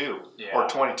off you too, or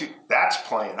 22. That's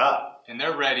playing up. And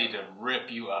they're ready to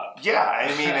rip you up. Yeah,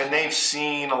 and they've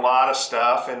seen a lot of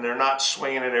stuff, and they're not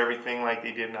swinging at everything like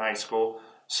they did in high school.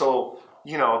 So,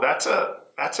 that's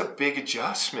a big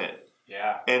adjustment.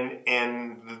 Yeah.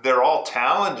 And they're all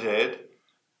talented,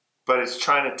 but it's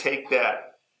trying to take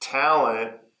that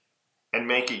talent and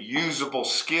make it usable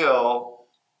skill.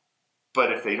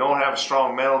 But if they don't have a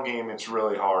strong mental game, it's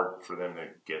really hard for them to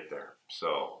get there.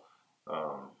 So,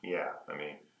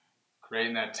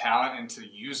 creating that talent into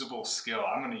usable skill.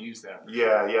 I'm going to use that.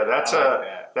 Yeah.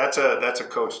 That's a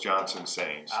Coach Johnson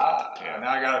saying. So,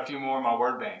 Now I got a few more in my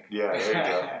word bank. Yeah, there you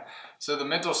go. So the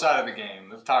mental side of the game.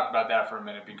 Let's talk about that for a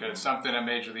minute, because something at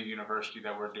Major League University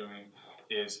that we're doing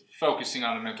is focusing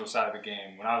on the mental side of the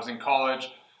game. When I was in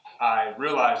college, I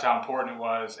realized how important it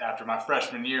was after my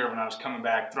freshman year when I was coming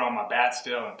back throwing my bat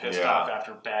still and pissed off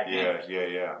after bad games.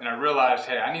 Yeah. And I realized,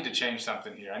 hey, I need to change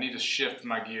something here. I need to shift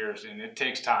my gears, and it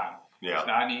takes time. Yeah. It's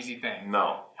not an easy thing.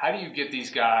 No. How do you get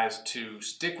these guys to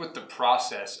stick with the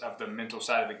process of the mental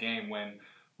side of the game when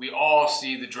we all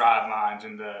see the drive lines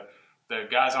and the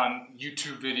guys on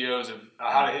YouTube videos of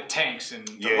how to hit tanks and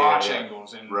the launch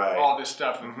angles and all this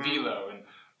stuff with velo? And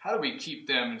how do we keep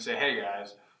them and say, hey,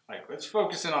 guys, let's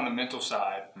focus in on the mental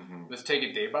side. Let's take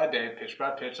it day by day, pitch by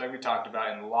pitch, like we talked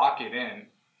about, and lock it in,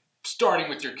 starting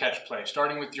with your catch play,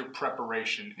 starting with your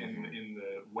preparation in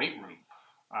the weight room,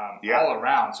 all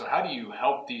around. So how do you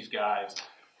help these guys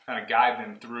kind of guide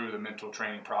them through the mental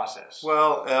training process?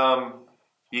 Well,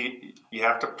 you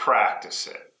have to practice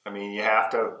it. You have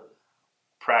to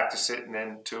practice it, and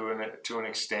then to an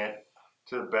extent,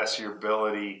 to the best of your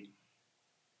ability,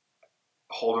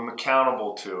 hold them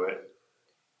accountable to it.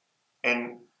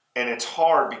 And it's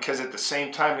hard because at the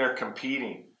same time they're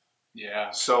competing.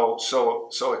 Yeah. So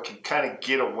it can kind of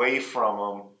get away from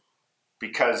them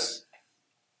because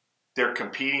they're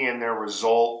competing in their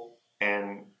result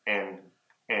and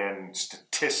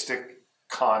statistic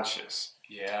conscious.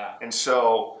 Yeah. And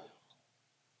so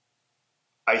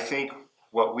I think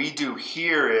what we do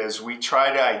here is we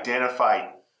try to identify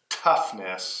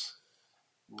toughness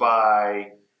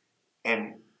by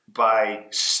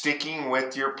sticking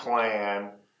with your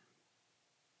plan,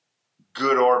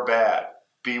 good or bad.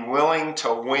 Be willing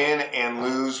to win and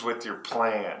lose with your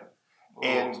plan.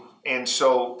 And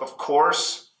so, of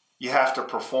course, you have to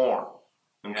perform,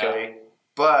 okay? Yeah.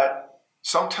 But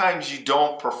sometimes you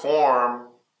don't perform,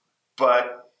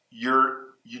 but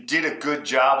you did a good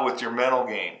job with your mental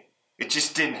game. It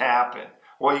just didn't happen.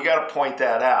 Well, you got to point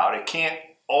that out. It can't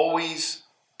always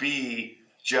be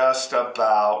just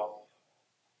about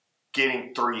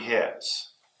getting 3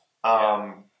 hits.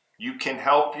 You can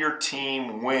help your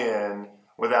team win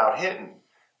without hitting.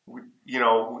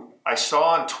 I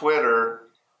saw on Twitter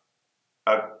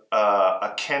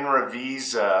a Ken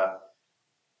Ravizza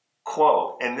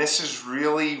quote, and this is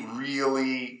really,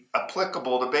 really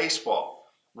applicable to baseball.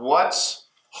 What's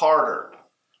harder,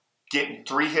 getting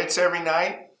 3 hits every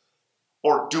night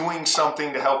or doing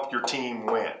something to help your team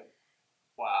win?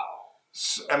 Wow.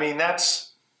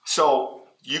 So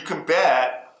you can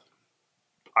bet.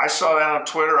 I saw that on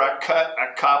Twitter. I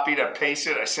copied, I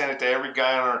pasted, I sent it to every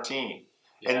guy on our team.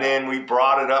 Yeah. And then we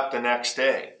brought it up the next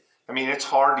day. It's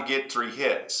hard to get 3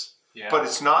 hits. Yeah. But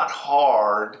it's not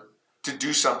hard to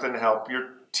do something to help your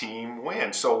team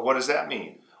win. So what does that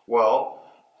mean? Well,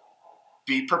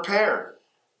 be prepared.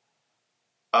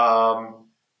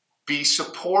 Be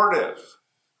supportive.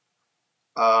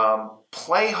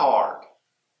 Play hard.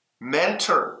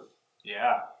 Mentor.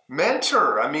 Yeah.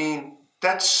 Mentor.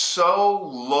 That's so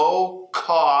low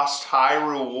cost, high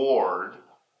reward.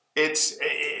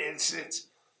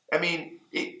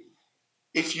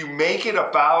 If you make it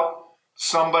about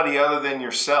somebody other than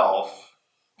yourself,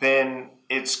 then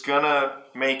it's gonna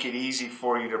make it easy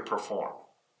for you to perform.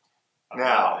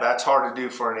 Now, that's hard to do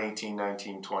for an 18,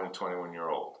 19, 20,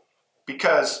 21-year-old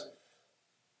because,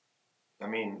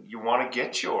 you want to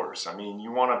get yours.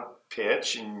 You want to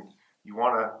pitch and you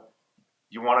want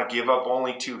to give up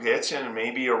only 2 hits and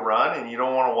maybe a run, and you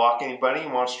don't want to walk anybody. You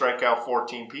want to strike out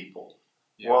 14 people.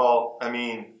 Yeah. Well,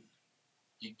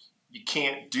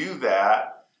 do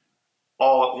that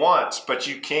all at once, but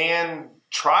you can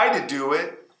try to do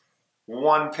it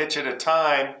one pitch at a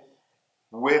time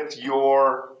with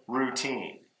your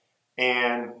routine.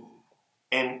 And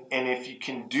if you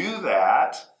can do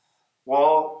that,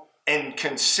 well, and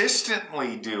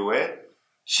consistently do it,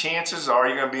 chances are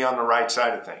you're going to be on the right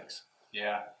side of things.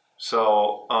 Yeah.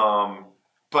 So,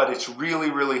 but it's really,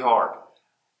 really hard.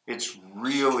 It's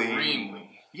really,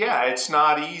 Extremely. yeah, it's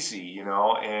not easy,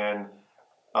 and,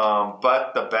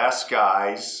 but the best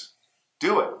guys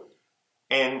do it.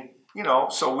 And,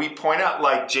 so we point out,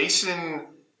 like Jason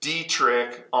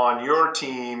Dietrich on your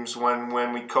teams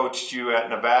when we coached you at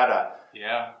Nevada.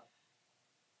 Yeah.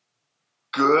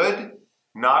 Good,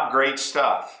 not great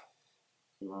stuff.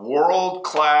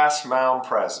 World-class mound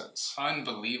presence.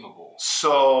 Unbelievable.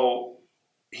 So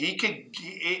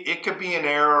it could be an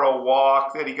error, a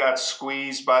walk that he got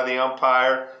squeezed by the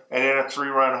umpire, and then a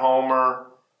 3-run homer,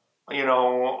 and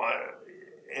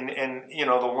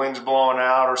the wind's blowing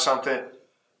out or something.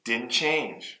 Didn't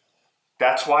change.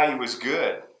 That's why he was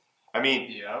good. I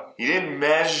mean, Yep. He didn't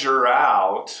measure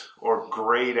out or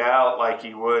grade out like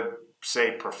he would,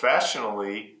 say,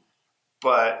 professionally,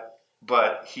 but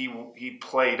he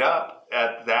played up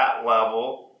at that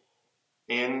level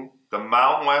in the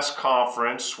Mountain West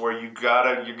Conference, where you're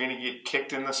going to get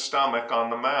kicked in the stomach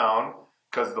on the mound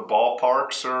because the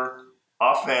ballparks are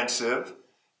offensive,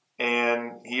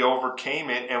 and he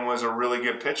overcame it and was a really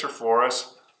good pitcher for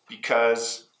us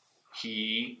because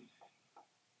he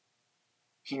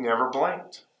never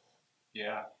blinked.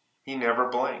 Yeah. He never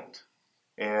blinked.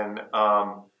 And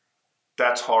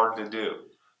that's hard to do.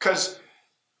 Because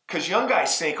young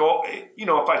guys think,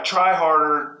 if I try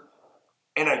harder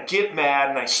and I get mad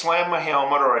and I slam my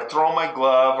helmet or I throw my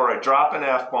glove or I drop an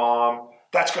F-bomb,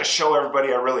 that's going to show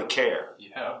everybody I really care.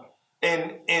 Yeah.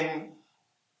 And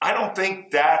I don't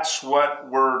think that's what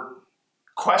we're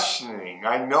questioning.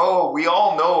 We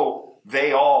all know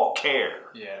they all care.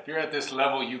 Yeah, if you're at this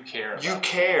level, you care. You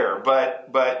care, but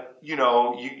you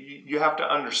have to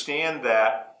understand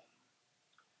that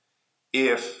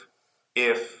if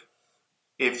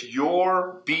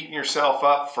you're beating yourself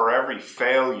up for every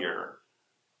failure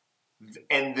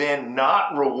and then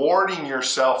not rewarding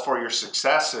yourself for your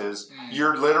successes,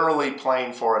 you're literally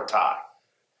playing for a tie.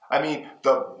 I mean,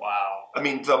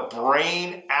 the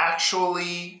brain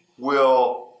actually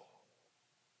will.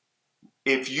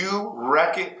 If you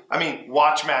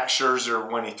watch Max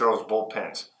Scherzer when he throws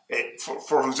bullpens.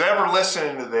 For who's ever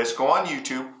listening to this, go on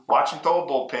YouTube, watch him throw a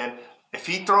bullpen. If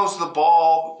he throws the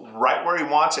ball right where he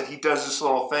wants it, he does this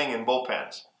little thing in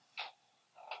bullpens.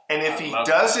 And if he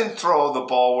doesn't throw the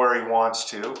ball where he wants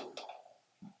to,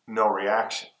 no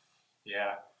reaction.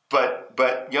 Yeah.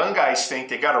 But young guys think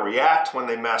they got to react when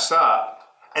they mess up,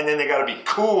 and then they got to be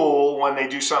cool when they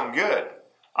do something good.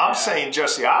 I'm saying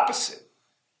just the opposite.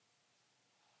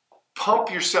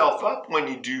 Pump yourself up when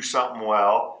you do something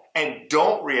well, and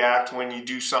don't react when you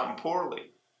do something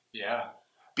poorly. Yeah.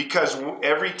 Because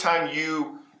every time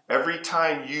you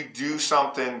do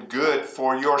something good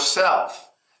for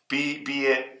yourself, be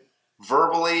it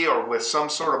verbally or with some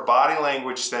sort of body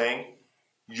language thing,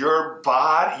 your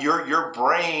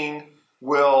brain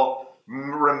will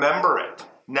remember it.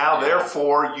 Now,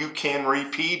 therefore, you can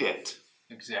repeat it.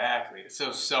 Exactly.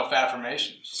 So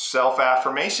self-affirmations.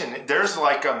 Self-affirmation. There's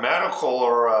like a medical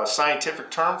or a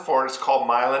scientific term for it. It's called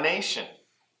myelination.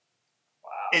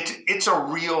 Wow. It's a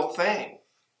real thing.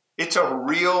 It's a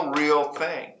real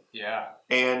thing. Yeah.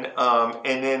 And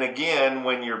then again,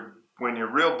 when you're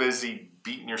real busy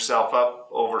beating yourself up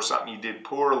over something you did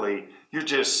poorly, you're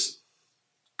just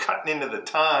cutting into the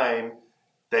time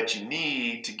that you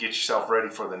need to get yourself ready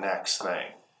for the next thing.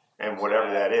 And whatever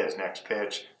that is, next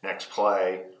pitch, next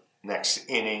play, next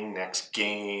inning, next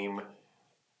game,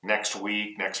 next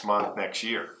week, next month, next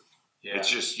year. Yeah.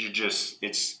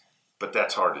 But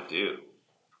that's hard to do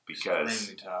because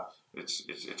extremely tough.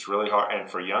 It's really hard. And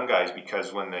for young guys,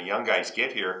 because when the young guys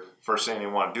get here, first thing they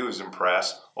want to do is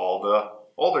impress all the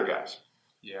older guys.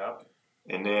 Yep.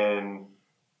 And then,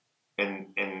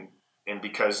 and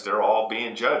because they're all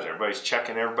being judged, everybody's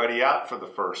checking everybody out for the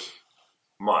first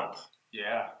month.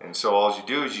 Yeah. And so all you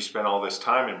do is you spend all this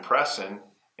time impressing,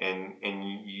 and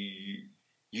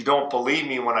you don't believe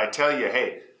me when I tell you,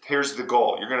 hey, here's the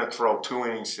goal. You're going to throw 2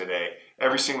 innings today.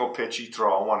 Every single pitch you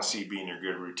throw, I want to see be in your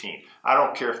good routine. I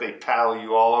don't care if they paddle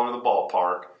you all over the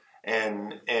ballpark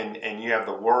and you have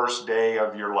the worst day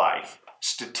of your life,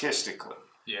 statistically.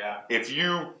 Yeah. If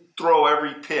you throw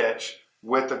every pitch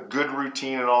with a good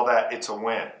routine and all that, it's a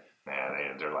win.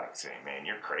 Man, they're like saying, man,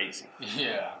 you're crazy.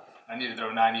 Yeah. I need to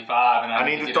throw 95, and I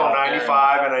need to throw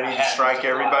 95, and I need to strike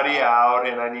everybody out,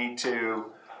 and I need to,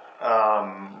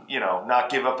 not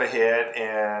give up a hit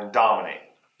and dominate.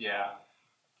 Yeah.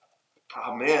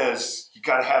 Problem is, you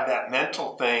got to have that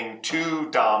mental thing to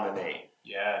dominate.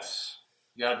 Yes.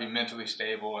 You got to be mentally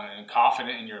stable and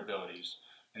confident in your abilities.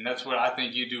 And that's what I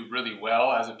think you do really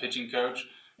well as a pitching coach.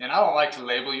 And I don't like to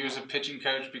label you as a pitching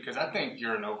coach because I think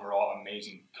you're an overall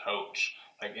amazing coach,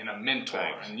 like in a mentor.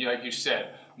 Thanks. And like you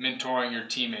said, mentoring your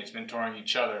teammates, mentoring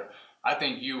each other. I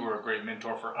think you were a great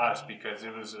mentor for us because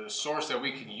it was a source that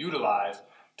we could utilize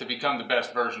to become the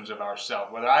best versions of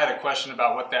ourselves. Whether I had a question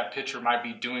about what that pitcher might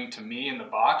be doing to me in the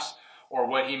box or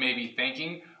what he may be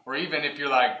thinking, or even if you're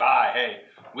like, hey,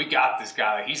 we got this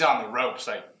guy. Like, he's on the ropes.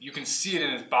 Like, you can see it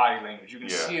in his body language. You can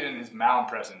see it in his mound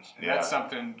presence. And that's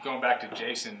something, going back to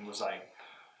Jason, was like,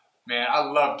 man, I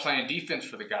love playing defense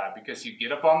for the guy because he'd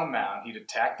get up on the mound, he'd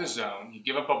attack the zone, he'd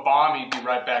give up a bomb, he'd be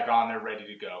right back on there ready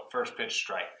to go. First pitch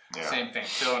strike. Yeah. Same thing,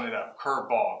 filling it up.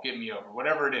 Curveball, get me over.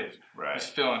 Whatever it is,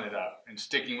 just filling it up and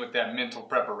sticking with that mental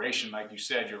preparation, like you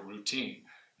said, your routine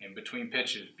in between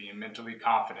pitches, being mentally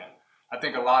confident. I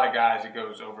think a lot of guys, it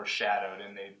goes overshadowed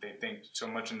and they think so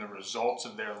much in the results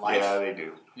of their life. Yeah, they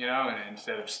do. And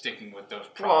instead of sticking with those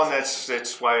processes. Well, and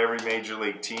that's why every major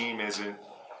league team isn't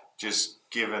just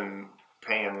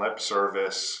paying lip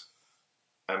service.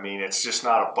 I mean, it's just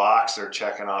not a box they're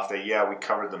checking off that, we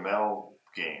covered the mental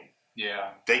game. Yeah.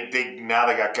 Now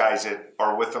they got guys that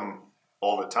are with them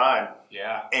all the time.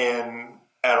 Yeah. And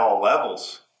at all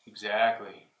levels.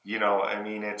 Exactly. I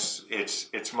mean,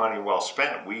 it's money well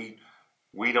spent.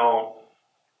 We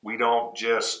don't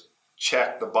just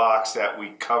check the box that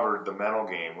we covered the mental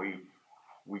game. We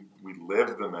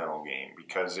live the mental game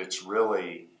because it's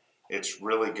really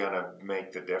going to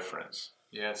make the difference.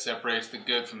 Yeah, it separates the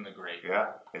good from the great. Yeah,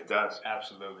 it does.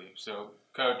 Absolutely. So,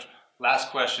 Coach, last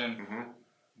question. Mm-hmm.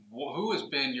 Who has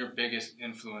been your biggest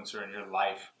influencer in your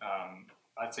life?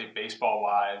 I'd say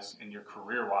baseball-wise and your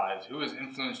career-wise. Who has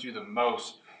influenced you the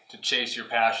most to chase your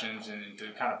passions and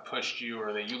to kind of push you,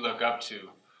 or that you look up to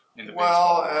in the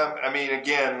baseball? Well, I mean,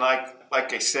 again,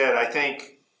 like I said, I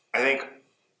think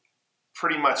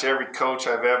pretty much every coach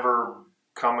I've ever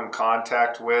come in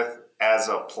contact with as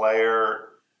a player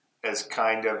has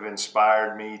kind of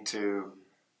inspired me to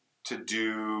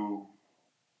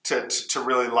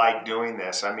really like doing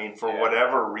this. I mean, for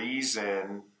whatever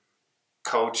reason,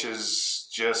 coaches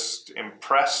just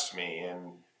impressed me,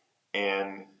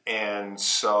 and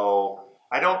so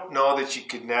I don't know that you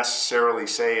could necessarily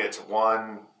say it's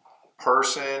one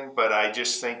person, but I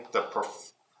just think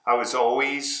I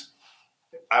always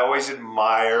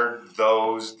admired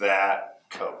those that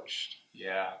coached.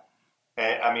 Yeah.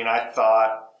 And I mean, I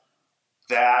thought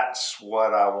that's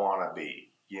what I want to be.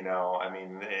 I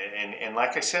mean, and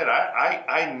like I said,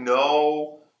 I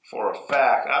know for a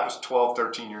fact, I was 12,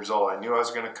 13 years old. I knew I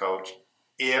was going to coach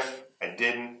if I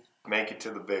didn't make it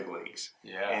to the big leagues.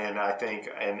 Yeah. And I think,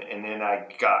 and then I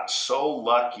got so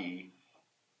lucky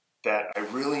that I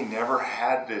really never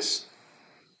had this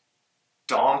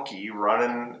donkey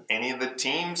running any of the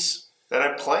teams that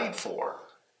I played for.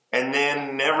 And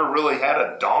then never really had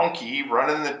a donkey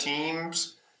running the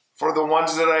teams for the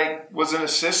ones that I was an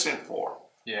assistant for.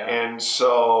 Yeah. And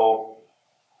so,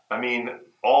 I mean,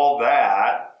 all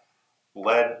that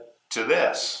led to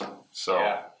this.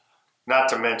 So, not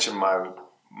to mention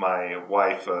my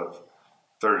wife of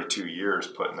 32 years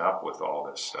putting up with all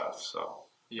this stuff. So.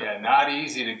 Yeah, not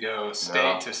easy to go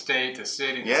state to state to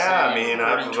city to city. I mean,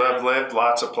 I've lived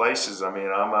lots of places. I mean,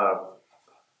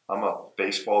 I'm a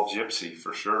baseball gypsy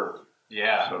for sure.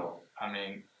 Yeah. So. I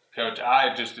mean, Coach,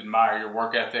 I just admire your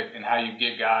work ethic and how you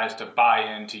get guys to buy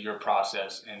into your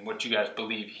process and what you guys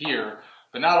believe here,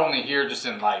 but not only here, just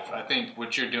in life. I think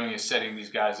what you're doing is setting these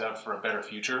guys up for a better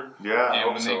future. Yeah.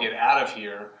 And when they get out of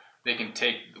here, they can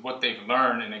take what they've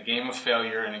learned in a game of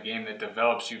failure, in a game that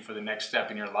develops you for the next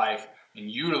step in your life, and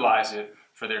utilize it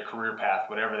for their career path,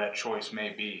 whatever that choice may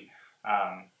be.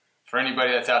 For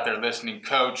anybody that's out there listening,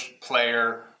 coach,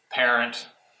 player, parent,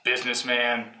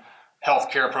 businessman,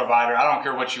 healthcare provider, I don't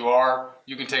care what you are,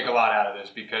 you can take a lot out of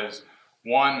this because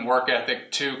 1, work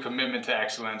ethic, 2, commitment to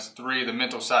excellence, 3, the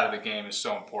mental side of the game is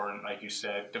so important, like you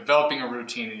said. Developing a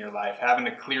routine in your life, having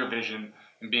a clear vision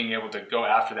and being able to go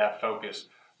after that focus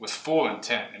with full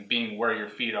intent and being where your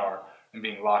feet are and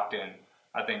being locked in.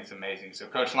 I think it's amazing. So,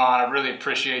 Coach Lon, I really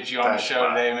appreciate you on the show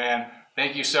today, man.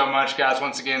 Thank you so much, guys.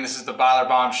 Once again, this is the Byler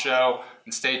Bomb Show,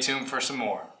 and stay tuned for some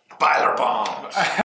more. Byler Bombs.